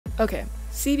Okay,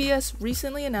 CBS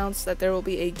recently announced that there will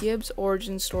be a Gibbs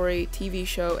origin story TV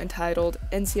show entitled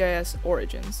NCIS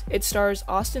Origins. It stars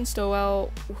Austin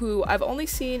Stowell, who I've only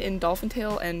seen in Dolphin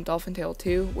Tale and Dolphin Tale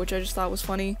 2, which I just thought was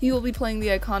funny. He will be playing the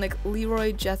iconic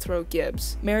Leroy Jethro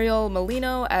Gibbs. Mariel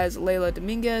Molino as Layla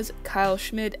Dominguez, Kyle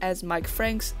Schmidt as Mike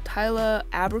Franks, Tyla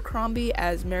Abercrombie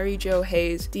as Mary Jo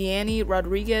Hayes, Deanne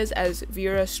Rodriguez as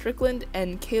Vera Strickland,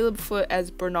 and Caleb Foote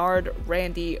as Bernard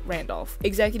Randy Randolph.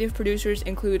 Executive producers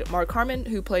include Mark Harmon,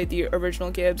 who played the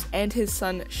original Gibbs, and his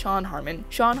son Sean Harmon.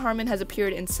 Sean Harmon has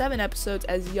appeared in 7 episodes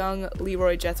as young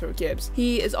Leroy Jethro Gibbs.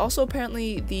 He is also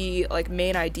apparently the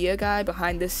main idea guy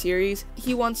behind this series.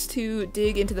 He wants to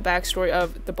dig into the backstory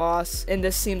of the boss, and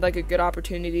this seemed like a good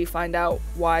opportunity to find out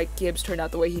why Gibbs turned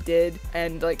out the way he did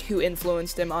and who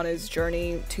influenced him on his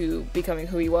journey to becoming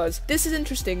who he was. This is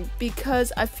interesting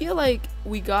because I feel like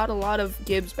we got a lot of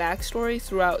Gibbs backstory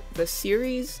throughout the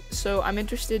series, so I'm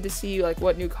interested to see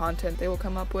what new content they will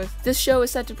come up with. This show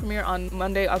is set to premiere on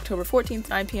Monday, October 14th,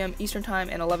 9 p.m. Eastern Time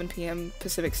and 11 p.m.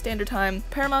 Pacific Standard Time.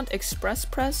 Paramount Express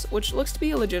Press, which looks to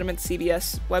be a legitimate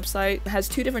CBS website, has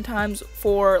 2 different times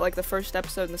for the first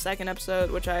episode and the second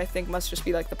episode, which I think must just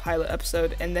be the pilot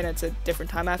episode, and then it's a different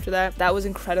time after that. That was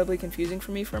incredibly confusing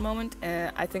for me for a moment,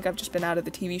 and I think I've just been out of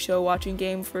the TV show watching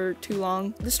game for too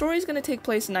long. The story is going to take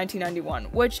place in 1991,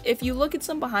 which, if you look at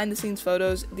some behind the scenes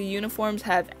photos, the uniforms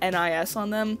have NIS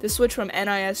on them. The switch from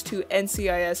NIS to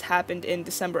NCIS happened in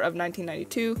December of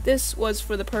 1992. This was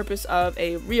for the purpose of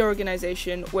a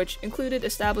reorganization, which included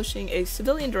establishing a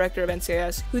civilian director of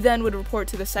NCIS, who then would report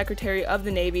to the Secretary of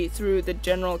the Navy through the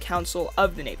General Council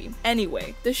of the Navy.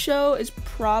 Anyway, the show is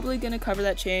probably going to cover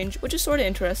that change, which is sort of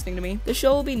interesting to me. The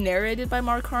show will be narrated by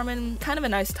Mark Harmon, kind of a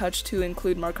nice touch to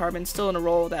include Mark Harmon still in a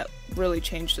role that really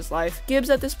changed his life. Gibbs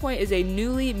at this point is a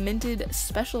newly minted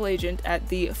special agent at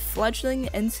the fledgling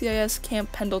NCIS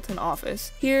Camp Pendleton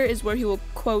office. Here is where he will,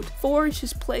 quote, forge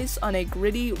his place on a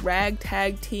gritty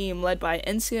ragtag team led by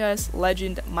NCIS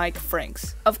legend Mike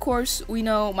Franks. Of course, we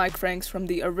know Mike Franks from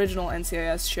the original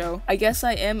NCIS show. I guess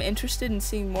I am interested in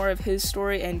seeing more of his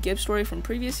story and Gibbs' story from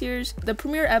previous years. The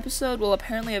premiere episode will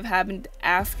apparently have happened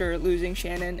after losing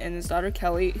Shannon and his daughter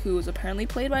Kelly, who was apparently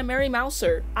played by Mary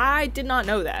Mouser. I did not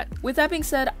know that. With that being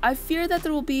said, I fear that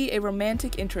there will be a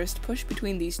romantic interest pushed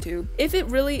between these two. If it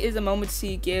really is a moment to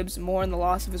see Gibbs mourn the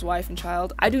loss of his wife and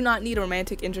child, I do not need a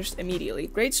romantic interest immediately.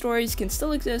 Great stories can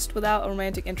still exist without a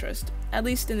romantic interest, at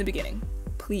least in the beginning.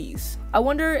 Please. I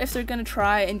wonder if they're gonna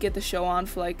try and get the show on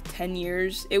for 10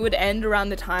 years. It would end around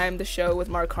the time the show with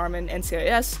Mark Harmon,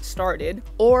 NCIS, started.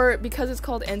 Or because it's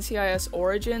called NCIS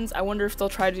Origins, I wonder if they'll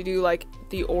try to do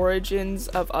the origins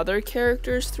of other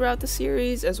characters throughout the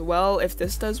series as well. If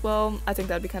this does well, I think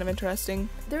that'd be kind of interesting.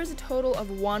 There is a total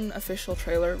of 1 official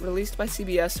trailer released by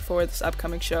CBS for this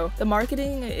upcoming show. The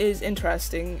marketing is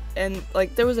interesting, and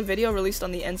there was a video released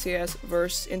on the NCIS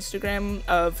Verse Instagram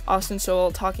of Austin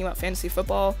Stowell talking about fantasy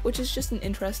football, which is just an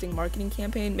interesting marketing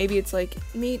campaign. Maybe it's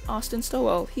meet Austin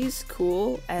Stowell, he's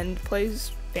cool and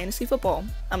plays fantasy football.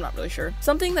 I'm not really sure.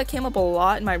 Something that came up a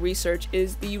lot in my research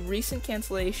is the recent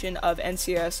cancellation of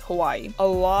NCIS Hawaii. A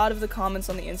lot of the comments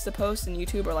on the Insta post and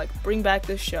YouTube are bring back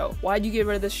this show. Why'd you get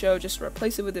rid of this show? Just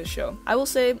replace it with this show. I will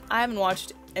say, I haven't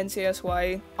watched NCIS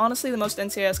Hawaii. Honestly, the most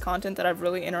NCIS content that I've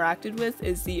really interacted with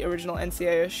is the original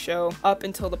NCIS show up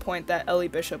until the point that Ellie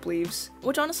Bishop leaves,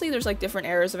 which honestly there's different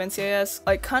eras of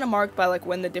NCIS, kind of marked by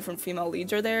when the different female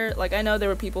leads are there. I know there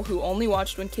were people who only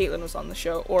watched when Caitlyn was on the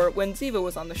show or when Ziva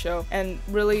was on the show, and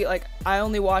really I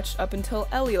only watched up until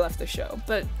Ellie left the show.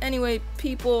 But anyway,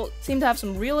 people seem to have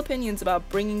some real opinions about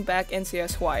bringing back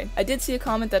NCIS Hawaii. I did see a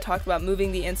comment that talked about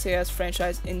moving the NCIS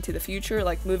franchise into the future,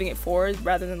 moving it forward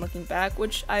rather than looking back,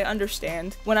 which I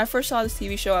understand. When I first saw this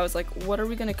TV show, I was like, what are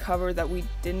we going to cover that we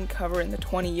didn't cover in the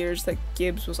 20 years that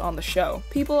Gibbs was on the show?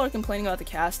 People are complaining about the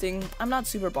casting. I'm not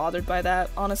super bothered by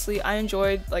that. Honestly, I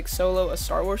enjoyed Solo, a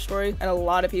Star Wars story, and a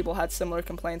lot of people had similar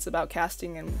complaints about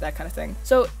casting and that kind of thing.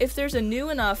 So if there's a new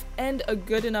enough and a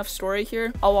good enough story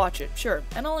here, I'll watch it, sure,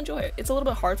 and I'll enjoy it. It's a little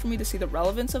bit hard for me to see the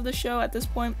relevance of the show at this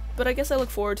point, but I guess I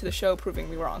look forward to the show proving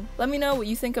me wrong. Let me know what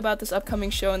you think about this upcoming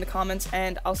show in the comments,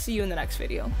 and I'll see you in the next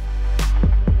video.